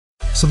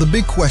So the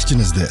big question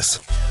is this: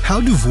 how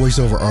do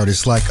voiceover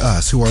artists like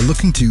us who are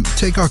looking to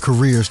take our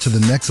careers to the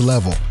next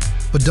level,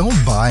 but don't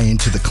buy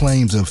into the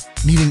claims of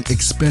needing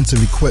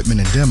expensive equipment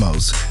and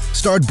demos,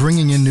 start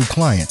bringing in new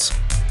clients?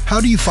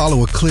 How do you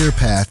follow a clear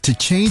path to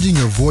changing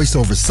your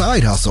voiceover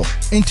side hustle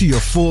into your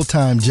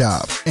full-time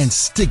job and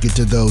stick it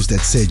to those that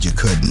said you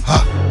couldn't?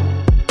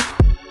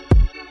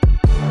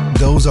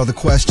 Those are the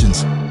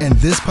questions, and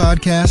this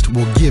podcast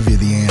will give you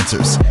the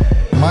answers.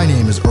 My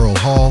name is Earl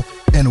Hall,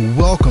 and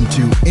welcome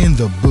to In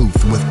the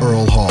Booth with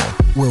Earl Hall,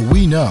 where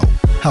we know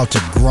how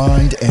to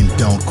grind and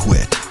don't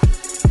quit.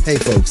 Hey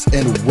folks,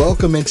 and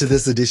welcome into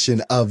this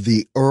edition of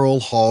the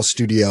Earl Hall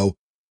Studio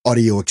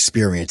audio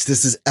experience.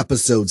 This is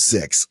episode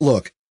 6.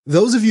 Look,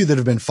 those of you that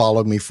have been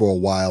following me for a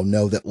while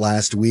know that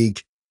last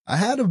week I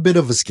had a bit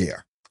of a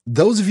scare.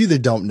 Those of you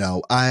that don't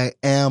know, I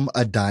am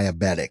a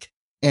diabetic.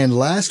 And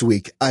last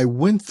week I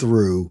went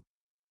through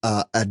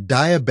a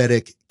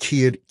diabetic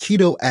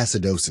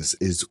ketoacidosis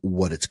is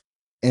what it's called.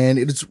 And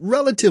it's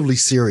relatively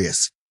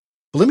serious.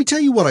 But let me tell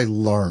you what I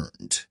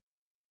learned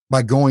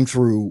by going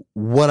through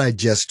what I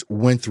just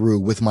went through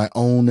with my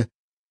own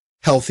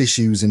health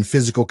issues and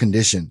physical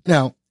condition.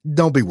 Now,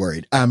 don't be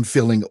worried. I'm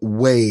feeling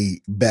way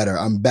better.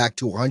 I'm back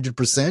to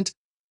 100%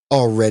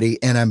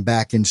 already, and I'm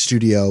back in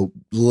studio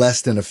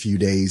less than a few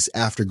days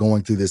after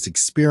going through this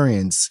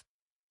experience.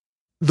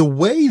 The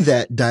way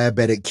that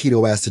diabetic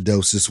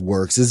ketoacidosis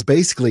works is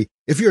basically,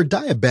 if you're a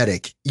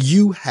diabetic,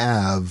 you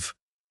have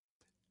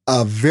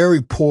a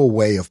very poor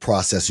way of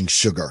processing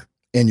sugar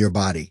in your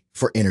body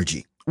for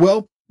energy.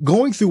 Well,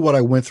 going through what I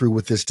went through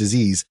with this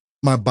disease,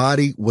 my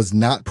body was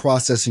not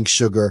processing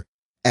sugar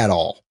at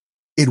all.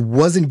 It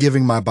wasn't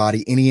giving my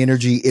body any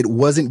energy. It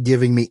wasn't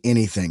giving me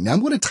anything. Now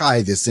I'm going to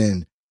tie this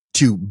in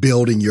to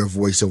building your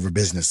voiceover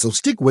business. So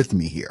stick with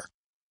me here.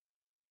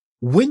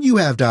 When you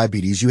have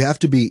diabetes, you have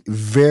to be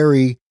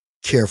very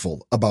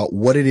careful about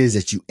what it is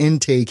that you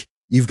intake.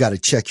 You've got to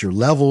check your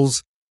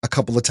levels a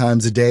couple of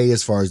times a day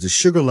as far as the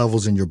sugar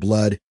levels in your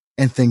blood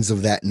and things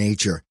of that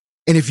nature.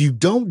 And if you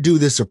don't do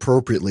this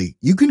appropriately,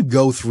 you can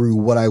go through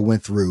what I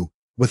went through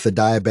with the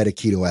diabetic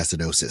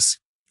ketoacidosis,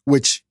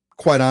 which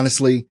quite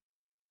honestly,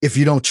 if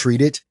you don't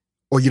treat it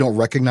or you don't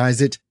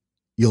recognize it,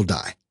 you'll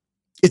die.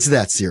 It's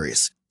that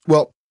serious.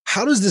 Well,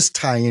 how does this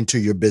tie into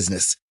your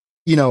business?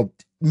 You know,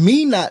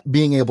 me not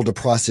being able to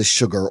process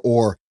sugar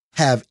or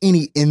have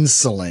any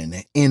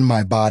insulin in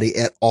my body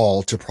at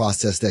all to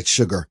process that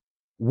sugar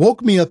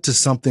woke me up to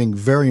something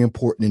very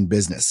important in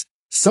business.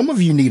 Some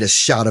of you need a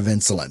shot of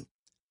insulin.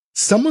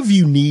 Some of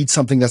you need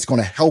something that's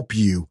going to help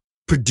you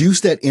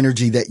produce that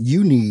energy that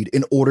you need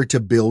in order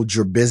to build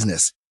your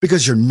business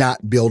because you're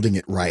not building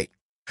it right.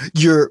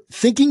 You're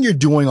thinking you're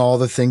doing all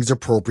the things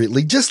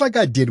appropriately, just like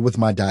I did with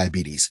my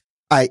diabetes.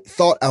 I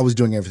thought I was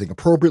doing everything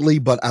appropriately,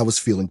 but I was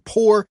feeling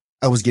poor.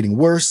 I was getting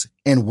worse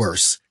and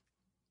worse.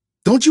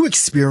 Don't you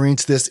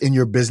experience this in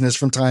your business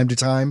from time to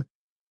time?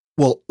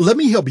 Well, let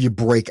me help you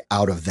break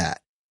out of that,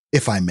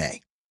 if I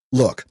may.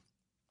 Look,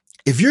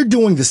 if you're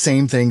doing the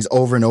same things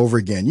over and over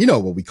again, you know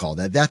what we call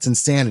that. That's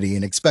insanity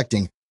and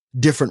expecting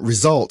different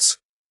results.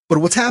 But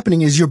what's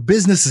happening is your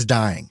business is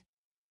dying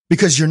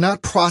because you're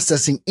not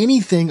processing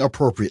anything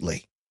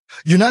appropriately.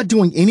 You're not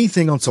doing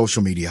anything on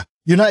social media.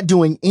 You're not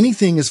doing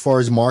anything as far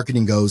as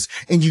marketing goes,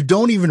 and you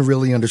don't even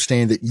really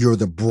understand that you're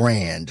the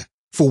brand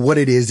for what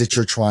it is that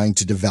you're trying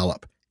to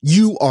develop.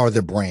 You are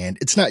the brand.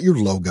 It's not your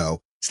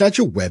logo. It's not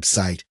your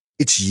website.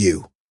 It's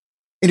you.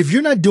 And if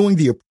you're not doing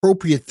the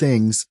appropriate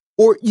things,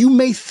 or you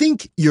may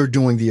think you're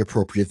doing the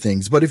appropriate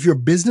things, but if your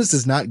business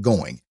is not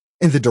going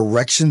in the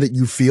direction that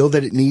you feel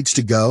that it needs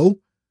to go,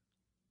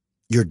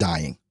 you're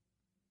dying.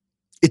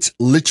 It's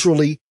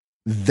literally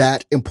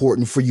that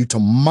important for you to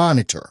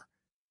monitor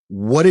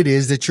what it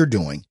is that you're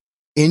doing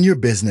in your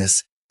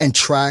business and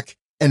track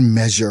and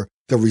measure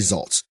the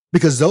results.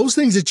 Because those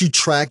things that you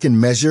track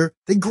and measure,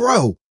 they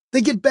grow,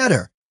 they get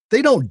better.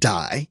 They don't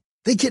die,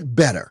 they get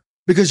better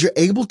because you're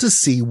able to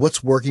see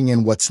what's working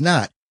and what's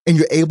not. And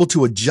you're able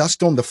to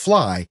adjust on the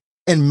fly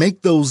and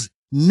make those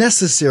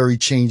necessary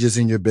changes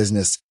in your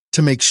business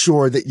to make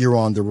sure that you're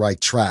on the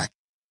right track.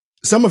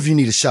 Some of you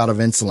need a shot of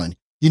insulin.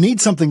 You need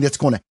something that's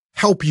going to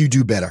help you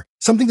do better,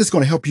 something that's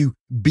going to help you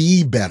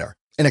be better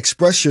and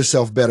express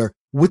yourself better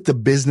with the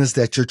business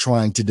that you're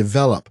trying to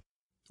develop.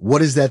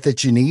 What is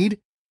that you need?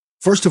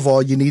 First of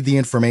all, you need the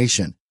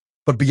information.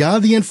 But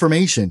beyond the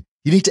information,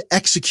 you need to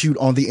execute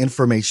on the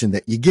information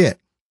that you get.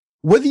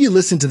 Whether you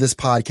listen to this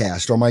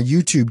podcast or my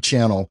YouTube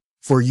channel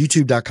for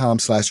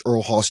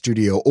youtube.com/Earl Hall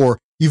Studio, or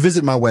you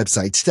visit my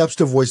website,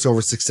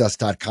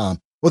 stepstovoiceoversuccess.com,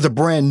 or the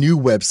brand new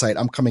website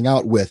I'm coming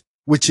out with,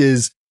 which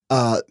is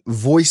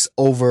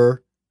voiceover.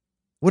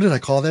 What did I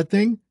call that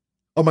thing?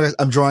 Oh my gosh,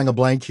 I'm drawing a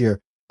blank here.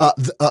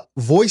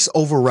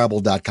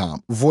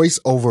 Voiceoverrebel.com.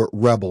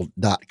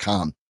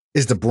 Voiceoverrebel.com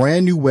is the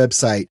brand new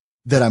website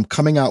that I'm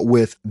coming out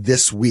with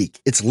this week.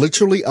 It's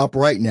literally up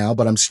right now,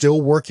 but I'm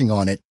still working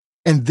on it.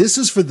 And this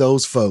is for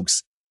those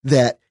folks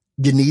that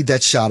you need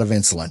that shot of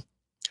insulin.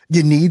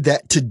 You need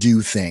that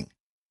to-do thing.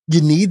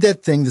 You need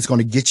that thing that's going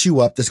to get you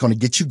up, that's going to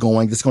get you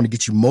going, that's going to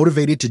get you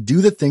motivated to do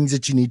the things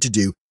that you need to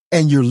do.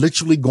 And you're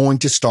literally going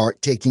to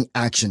start taking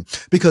action,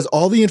 because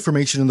all the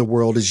information in the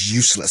world is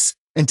useless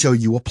until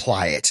you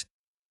apply it.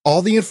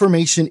 All the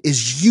information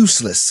is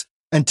useless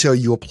until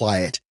you apply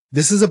it.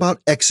 This is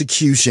about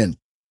execution.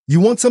 You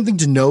want something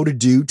to know to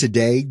do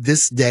today,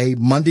 this day,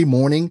 Monday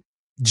morning,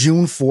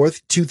 June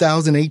 4th,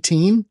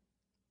 2018?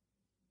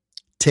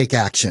 Take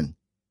action.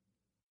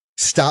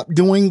 Stop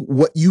doing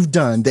what you've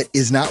done that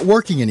is not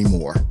working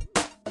anymore.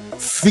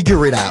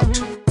 Figure it out,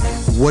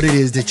 what it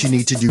is that you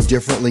need to do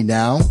differently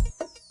now,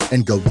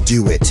 and go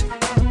do it.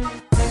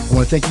 I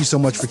want to thank you so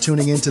much for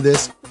tuning into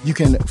this. You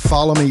can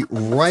follow me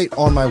right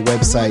on my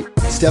website,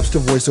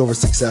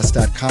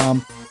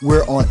 stepstovoiceoversuccess.com.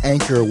 We're on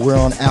Anchor. We're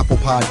on Apple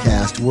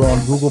Podcast. We're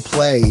on Google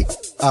Play.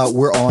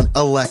 We're on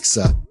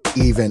Alexa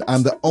even.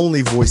 I'm the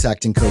only voice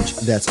acting coach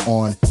that's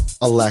on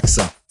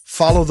Alexa.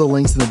 Follow the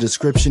links in the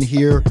description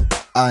here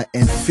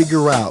and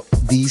figure out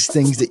these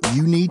things that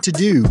you need to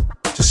do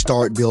to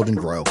start, build, and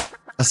grow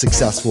a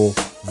successful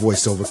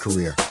voiceover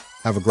career.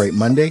 Have a great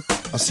Monday.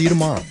 I'll see you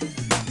tomorrow.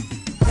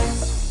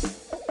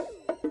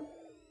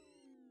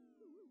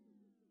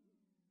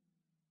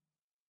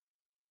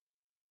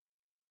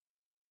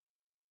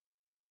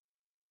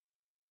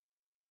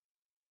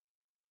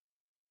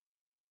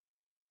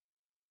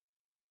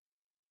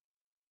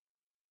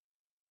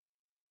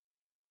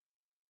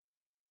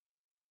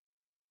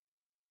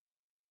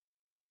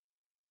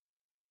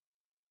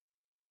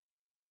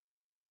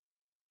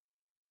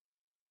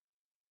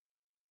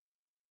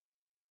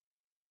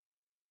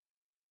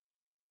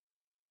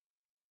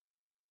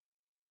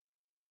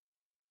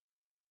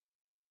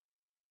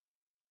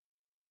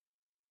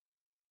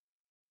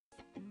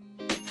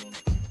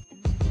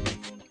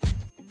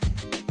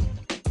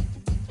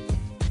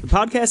 The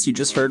podcast you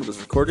just heard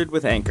was recorded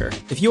with Anchor.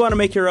 If you want to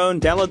make your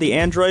own, download the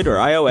Android or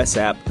iOS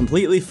app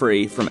completely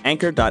free from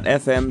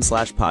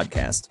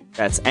anchor.fm/podcast.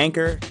 That's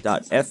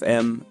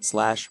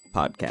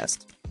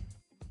anchor.fm/podcast.